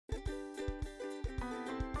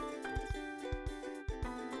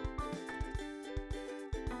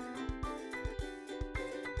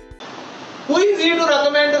Who is he to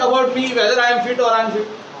recommend about me whether I am fit or unfit?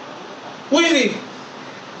 Who is he?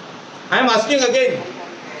 I am asking again.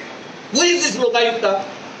 Who is this Lokayukta?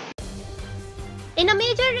 In a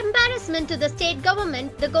major embarrassment to the state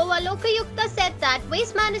government, the Goa Lokayukta said that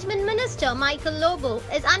Waste Management Minister Michael Lobo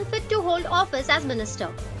is unfit to hold office as minister.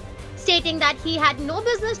 Stating that he had no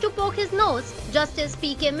business to poke his nose, Justice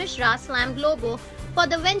P.K. Mishra slammed Lobo for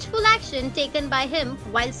the vengeful action taken by him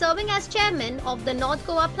while serving as chairman of the North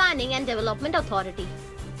Goa Planning and Development Authority.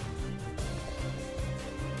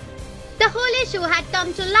 The whole issue had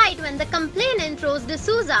come to light when the complainant Rose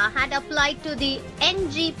D'Souza had applied to the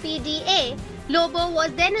NGPDA. Lobo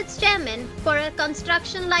was then its chairman for a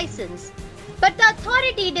construction license. But the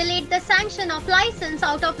authority delayed the sanction of license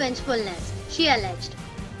out of vengefulness, she alleged.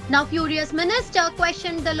 Now furious minister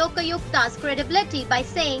questioned the Lokayukta's credibility by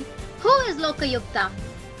saying, "Who is Lokayukta?"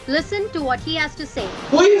 Listen to what he has to say.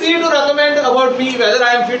 Who is he to recommend about me whether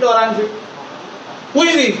I am fit or unfit? Who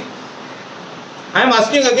is he? I am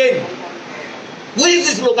asking again. Who is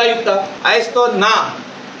this Lokayukta? I said, nah.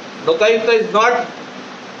 Lokayukta is not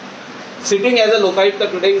sitting as a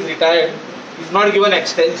Lokayukta today, is retired. He is not given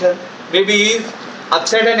extension. Maybe he is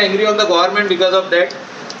upset and angry on the government because of that.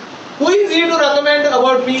 Who is he to recommend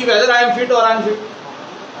about me whether I am fit or unfit?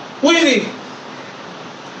 Who is he?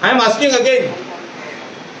 I am asking again.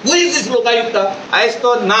 Who is this Lokayukta? I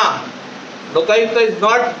said, nah. Lokayukta is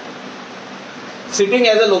not sitting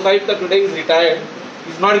as a Lokayukta today, is retired.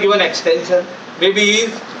 He is not given extension. Maybe he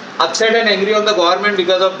is upset and angry on the government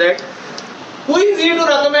because of that. Who is he to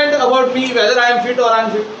recommend about me whether I am fit or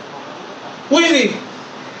unfit? Who is he?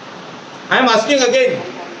 I am asking again.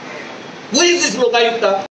 Who is this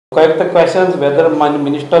Lokayukta? Lokayukta questions whether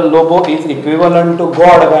Minister Lobo is equivalent to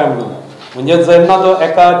God काय म्हणून. म्हणजे जेन्ना तो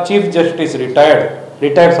एका chief justice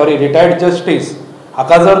retired justice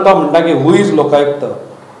हाका जर तो म्हणटा की हू इज लोकायुक्त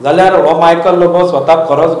जाल्यार हो मायकल लोबो स्वता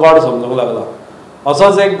खरोच गॉड समजूंक लागला.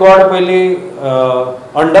 असोच एक गॉड पयली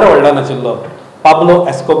अंडरवर्ल्डान आशिल्लो पाब्लो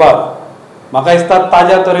एस्कोबार. म्हाका दिसता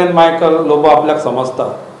ताज्या तरेन मायकल लोबो आपल्याक समजता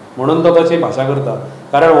म्हणून तो तशी भाशा करता.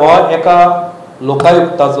 कारण हो एका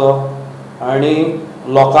लोकायुक्ताचो आनी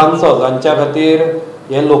लोकांचो जांच्या खातीर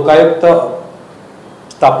हे लोकायुक्त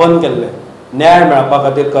स्थापन केल्ले न्याय मेळपा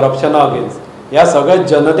खातीर करप्शना अगेन्स्ट ह्या सगळ्या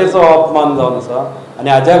जनतेचो अपमान जावन आसा. आनी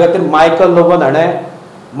हाज्या खातीर मायकल लोबोन हाणें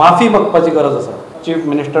माफी मागपाची गरज आसा. Chief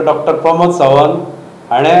minister doctor Pramod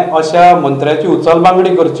Sawant हाणें अशा मंत्र्याची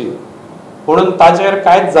उचलबांगडी करची पूण ताचेर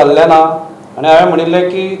कांयच जाल्लें ना. आनी हांवें म्हणिल्लें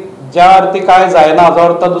की ज्या अर्थी कांय जायना हाचो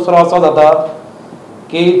अर्थ दुसरो असो जाता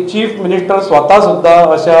की चीफ मिनिस्टर स्वता सुद्दां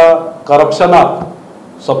अशा करप्शनाक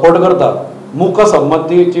सपोर्ट करता.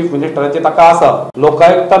 मूकसंमती चीफ मिनिस्टराची ताका आसा.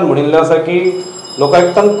 लोकायुक्तान म्हणिल्लें आसा की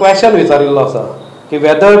लोकायुक्तान क्वेश्चन विचारिल्लो आसा की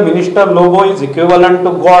weather minister Lobo is equivalent to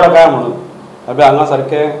God काय म्हणून. हांवें हांगा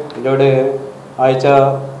सारकें जेवढे आयच्या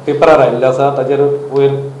पेपरार आयिल्लें आसा ताचेर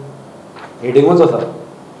वयर हेडिंगूच आसा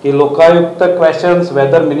की लोकायुक्त questions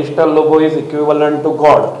weather minister Lobo is equivalent to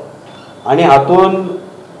God. आनी हातून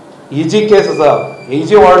ही जी केस आसा ही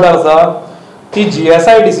जी ऑर्डर आसा ती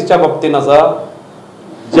GSIDCच्या बाबतीन आसा.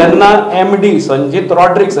 जेन्ना MD संजीत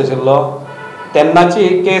रॉड्रिक्स आशिल्लो तेन्नाची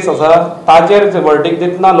ही केस आसा. ताचेर वर्डीक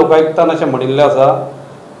दितना लोकायुक्तान अशें म्हणिल्लें आसा.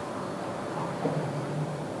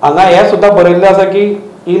 हांगा हें सुद्दां बरयल्लें आसा की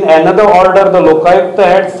in another order the Lokayukta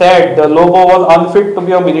had sed the Lobo was unfit to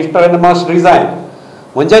be a minister end must resign.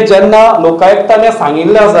 म्हणजे जेन्ना लोकायुक्तान हें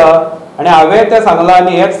सांगिल्लें आसा आनी हांवें तें सांगलां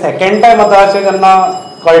आनी हें सेकंड टायम आतां अशें जेन्ना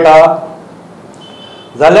कळटा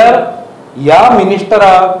जाल्यार ह्या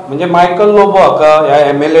मिनिस्टराक म्हणजे मायकल लोबो हाका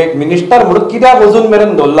ह्या MLA मिनिस्टर म्हणून कित्याक अजून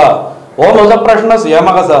मेरेन दवरला हो म्हजो प्रश्न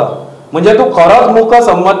CMाक आसा. म्हणजे तूं खरोच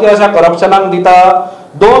मूकसंमती अशा करप्शनाक दिता.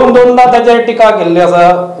 दोनदा ताचेर टिका केल्ली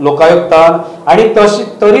आसा लोकायुक्तान आनी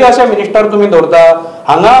तरी अशे मिनिस्टर तुमी दवरता.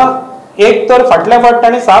 हांगा एक तर फाटल्या फावट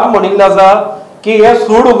ताणें साप म्हणिल्लें आसा की हे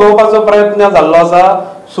सूड उगोवपाचो प्रयत्न जाल्लो आसा.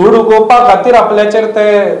 सूड उगोवपा खातीर आपल्याचेर ते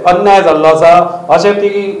अन्याय जाल्लो आसा अशें ती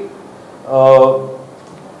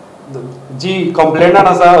जी कंप्लेनंट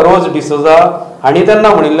आसा रोज डिसोजा हांणी तेन्ना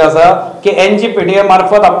म्हणिल्लें आसा की NGPDA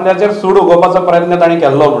मार्फत आपल्याचेर सूड उगोवपाचो प्रयत्न तांणी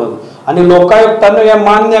केल्लो म्हणून. आनी लोकायुक्तानूय हें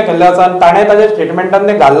मान्य केल्लें आसा आनी ताणें ताच्या स्टेटमेंटान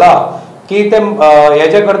तें घाल्ला की ते हे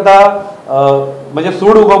जे करता म्हणजे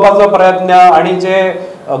सूड उगोवपाचो प्रयत्न आनी जे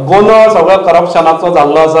गोंदळ सगळो करप्शनाचो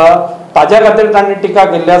जाल्लो आसा ताज्या खातीर ताणें टिका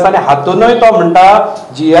केल्ली आसा. आनी हातूनय तो म्हणटा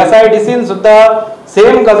GSIDCन सुद्दां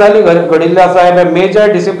सेम गजाली घडिल्ल्यो आसा.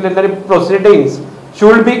 Major disciplinary प्रोसिडींग्स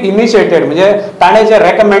should be initiated. म्हणजे ताणें जे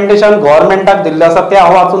रेकमेंडेशन गव्हर्मेंटाक दिल्लें आसा तें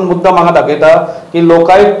हांव वाचून मुद्दम म्हाका दाखयता की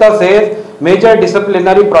Lokayukta says major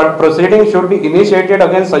disciplinary प्रोसिडींग should be initiated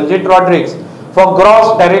against Sanjit Rodriguez for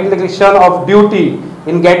gross dereliction of duty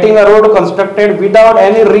in getting a road constructed without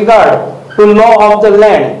any regard to law of the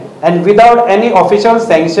land and without any official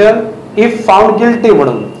sanction if found guilty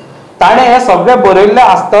म्हणून ताणे हे सगळे बरयल्ले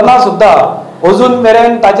आसतना सुद्धा अजून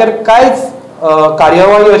मेरेन ताचेर कांयच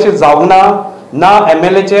कार्यवाही अशी जावंक ना, ना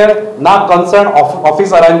MLAचेर ना कन्सर्न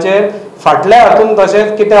ऑफिसरांचेर. फाटल्या हातून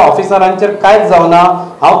तशेंच कितें ऑफिसरांचेर कांयच जावना.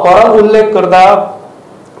 हांव परत उल्लेख करता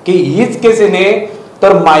की हीच केसी न्ही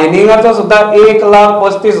तर मायनिंगाचो सुद्धा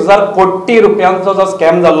 1,35,000 कोटी रुपयांचो जो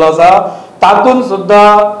स्कॅम जाल्लो आसा तातूंत सुद्धा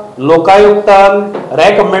लोकायुक्तान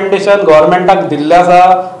रेकमेंडेशन गव्हर्मेंटाक दिल्लें आसा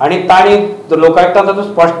आनी तांणी लोकायुक्तान तातूंत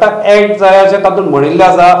स्पश्ट एक्ट जाय अशें तातूंत म्हणिल्लें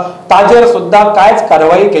आसा. ताजेर सुद्धा कांयच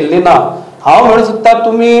कारवाई केल्ली ना. हांव म्हणून सुद्धा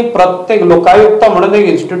तुमी प्रत्येक लोकायुक्त म्हणून एक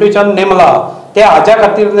इन्स्टिट्यूशन नेमला ते हाच्या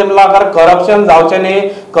खातीर नेमला कारण करप्शन जावचें न्ही.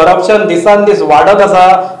 करप्शन दिसान दीस वाडत आसा.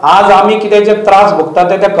 आज आमी कितें जे त्रास भोगता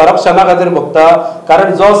ते करप्शना खातीर भोगता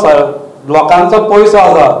कारण जो लोकांचो पयसो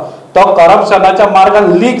आसा तो करप्शनाच्या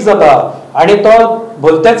मार्गान लीक जाता आनी तो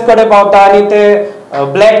भलतेच कडेन पावता आनी ते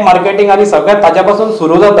ब्लॅक मार्केटिंग आनी सगळें ताच्या पासून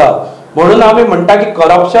सुरू जाता. म्हणून आमी म्हणटा की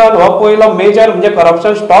करप्शन हो पयलो मेजर म्हणजे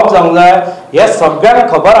करप्शन स्टॉप जावंक जाय. हे सगळ्यांक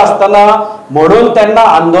खबर आसतना म्हणून तेन्ना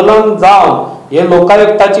आंदोलन जावन हे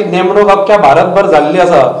लोकायुक्ताची नेमणूक अख्ख्या भारतभर जाल्ली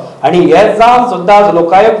आसा आनी हे जावन सुद्धा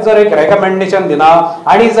लोकायुक्त जर एक रेकमेंडेशन दिना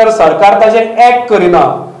आनी जर सरकार ताचेर एक्ट करिना,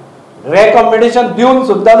 रेकमेंडेशन दिवन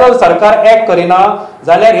सुद्धा जर सरकार एक्ट करिना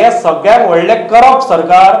जाल्यार हे सगळ्यात व्हडलें करप्ट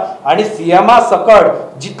सरकार आनी CMA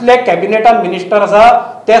सकट जितले कॅबिनेटान मिनिस्टर आसा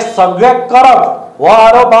ते सगळे करप्ट हो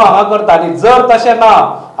आरोप हांगा करता. आनी जर तशें ना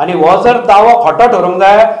आनी हो जर दावो खोटो ठरूंक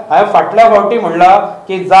जाय हांवें फाटल्या फावटी म्हणला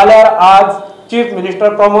की जाल्यार आज चीफ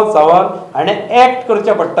मिनिस्टर प्रमोद सावंत हाणें एक्ट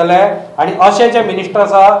करचें पडटलें आनी अशे जे मिनिस्टर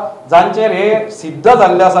आसा जांचेर हे सिद्ध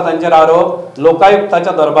जाल्ले आसा तांचेर आरोप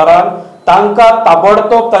लोकायुक्ताच्या दरबारान तांकां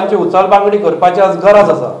ताबडतोब तांची उचलबांगडी करपाची आज गरज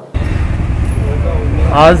आसा.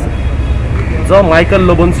 आज जो मायकल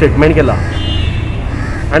लोबोन स्टेटमेंट केला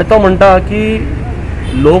आनी तो म्हणटा की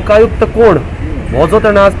लोकायुक्त कोण हो जो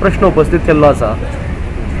ताणें आज प्रश्न उपस्थित केल्लो आसा.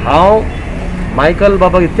 हांव मायकल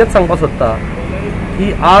बाबाक इतकेंच सांगपाक सोदता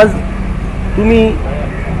की आज तुम्ही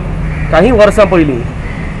काही वर्सां पयलीं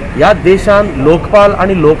ह्या देशान लोकपाल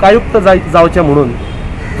आनी लोकायुक्त जावचे म्हणून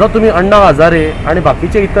जो तुम्ही अण्णा हजारे आनी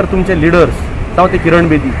बाकीचे इतर तुमचे लिडर्स जावं ते किरण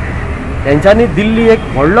बेदी यांच्यांनी दिल्ली एक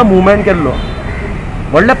व्हडलो मुवमेंट केल्लो,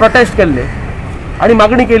 व्हडले प्रोटेस्ट केल्ले आनी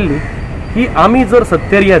मागणी केल्ली की आमी जर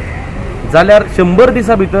सत्तेर येत जाल्यार 100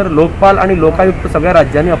 दिसां भितर लोकपाल आनी लोकायुक्त सगळ्या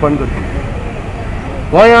राज्यांनी अपॉयंट करतले.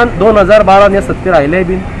 गोंयान 2012 हे सत्तेर आयले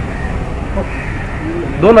बीन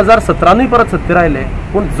 2017 परत सत्तेर आयले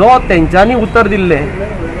पूण जो तेंच्यांनी उतर दिल्लें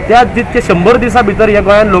त्या जितके 100 दिसां भितर ह्या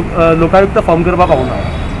गोंयान लोकायुक्त फॉर्म करपाक पावना.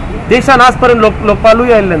 देशान आज पर्यंत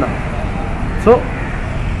लोकपालूय आयिल्ले ना. सो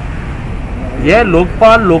हे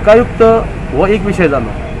लोकपाल लोकायुक्त हो एक विशय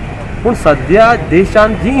जालो पूण सद्या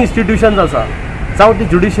देशान जी इन्स्टिट्यूशन्स आसा जावं ती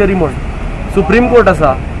ज्युडिशरी म्हण सुप्रीम कोर्ट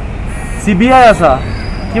आसा, CBI आसा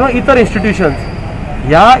किंवा इतर इन्स्टिट्यूशन्स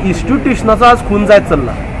ह्या इन्स्टिट्यूशनाचो आज खून जायत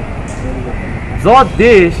चल्ला. जो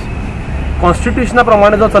देश कॉन्स्टिट्यूशना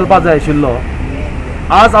प्रमाणे जो चलपाक जाय आशिल्लो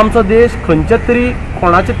आज आमचो देश खंयचे तरी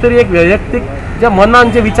कोणाचे तरी एक वैयक्तीक जे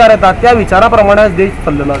मनान जे विचार येतात त्या विचारा प्रमाणे आज देश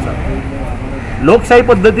चल्लेलो आसा. लोकशाही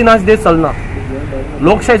पद्दतीन आज देश चलना.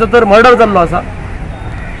 लोकशाहीचो तर मर्डर जाल्लो आसा.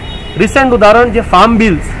 रिसेंट उदाहरण जे फार्म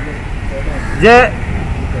बिल्स जे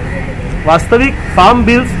वास्तवीक फार्म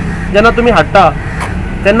बिल्स जेन्ना तुमी हाडटा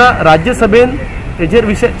तेन्ना राज्यसभेन हेजेर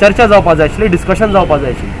विशय चर्चा जावपाक जाय आशिल्ली, डिस्कशन जावपाक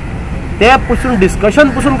जाय आशिल्ली. ते पसून डिस्कशन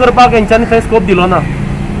पसून करपाक हेंच्यांनी थंय स्कोप दिलो ना.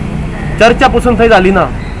 चर्चा पसून थंय जाली ना.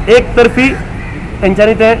 एक तर्फी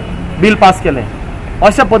तेंच्यांनी तें बिल पास केलें.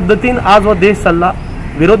 अशा पद्दतीन आज हो देश चल्ला.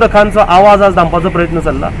 विरोधकांचो आवाज आज दामपाचो प्रयत्न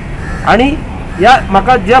चल्ला आनी ह्या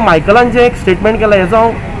म्हाका ज्या मायकलान जे एक स्टेटमेंट केला हेजो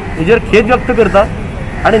हांव हेजेर खेद व्यक्त करता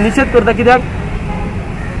आनी निशेध करता. कित्याक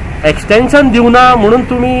एक्सटेंशन दिवना म्हणून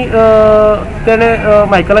तुमी तेणें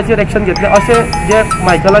मायकलाचेर एक्शन घेतलें अशें जे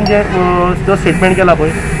मायकलान जे जो स्टेटमेंट केला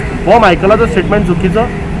पळय हो मायकलाचो स्टेटमेंट चुकीचो.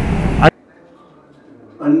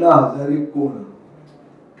 अण्णा हजारे कोण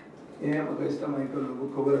हे म्हाका दिसता मायकल लोबो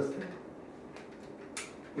खबर आसता.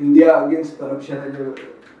 इंडिया अगेन्स्ट करप्शनाचे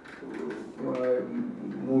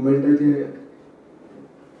मुवमेंटाचे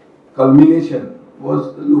कल्मिनेशन वॉज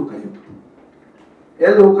लोकायुक्त.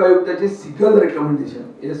 हे लोकायुक्ताचे सिंगल रेकमेंडेशन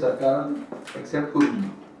हे सरकारान एक्सेप्ट करूंक ना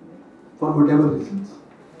for whatever reasons.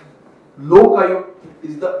 Lokayukta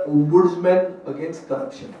is the ombudsman against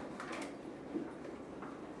corruption.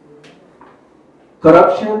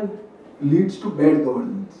 Corruption leads to bad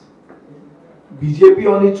governance. BJP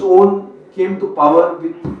on its own came to power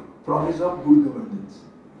with promise of good governance.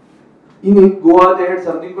 In Goa they had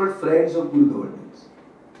something called Friends of Good Governance.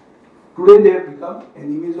 Today they have become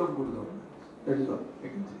enemies of good governance. That is all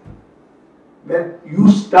I can say. when you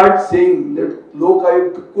start saying that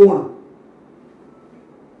Lokayukta कोण,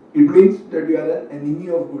 it means that you are an enemy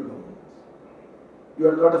of good governance. You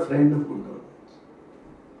are not a friend of good governance.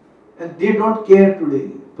 And they don't care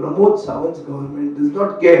today. Pramod Sawant's government does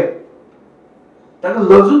not care. ताका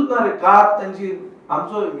लजूच ना रे का तांची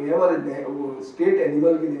आमचो हे मरे state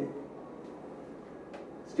animal कितें,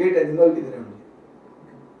 state animal कितें रे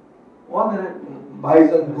हो रे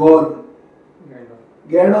बायजन गोर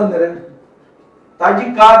गेणो रे ताजी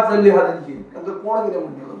कात जाल्ली हा तांची तांकां कोण कितें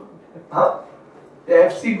म्हणटलो हा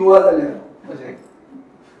एफसी गोवा जाल्यार अशें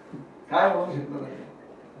काय म्हणूंक शकना.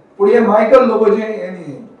 पूण हे मायकल लोबोचे हे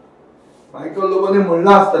न्ही, मायकल लोबोने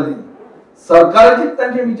म्हणलां आसतलें सरकाराचेच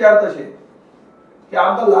तांचे विचार तशे की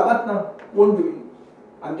आमकां लागत ना कोण तुमी,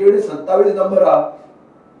 आमचे कडेन 27 नंबर आहा.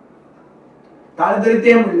 ताणें तरी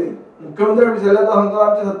तें म्हणलें मुख्यमंत्री विचारल्यार तो सांगता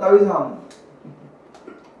आमचे 27 आहा.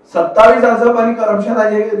 27 आसप आनी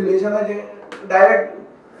करप्शनाचे रिलेशनाचे डायरेक्ट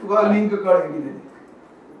तुका लिंक कळ्ळें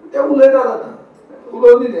कितें तें उलयता जाता.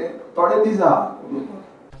 उलोवन दिलें थोडे दीस आहा.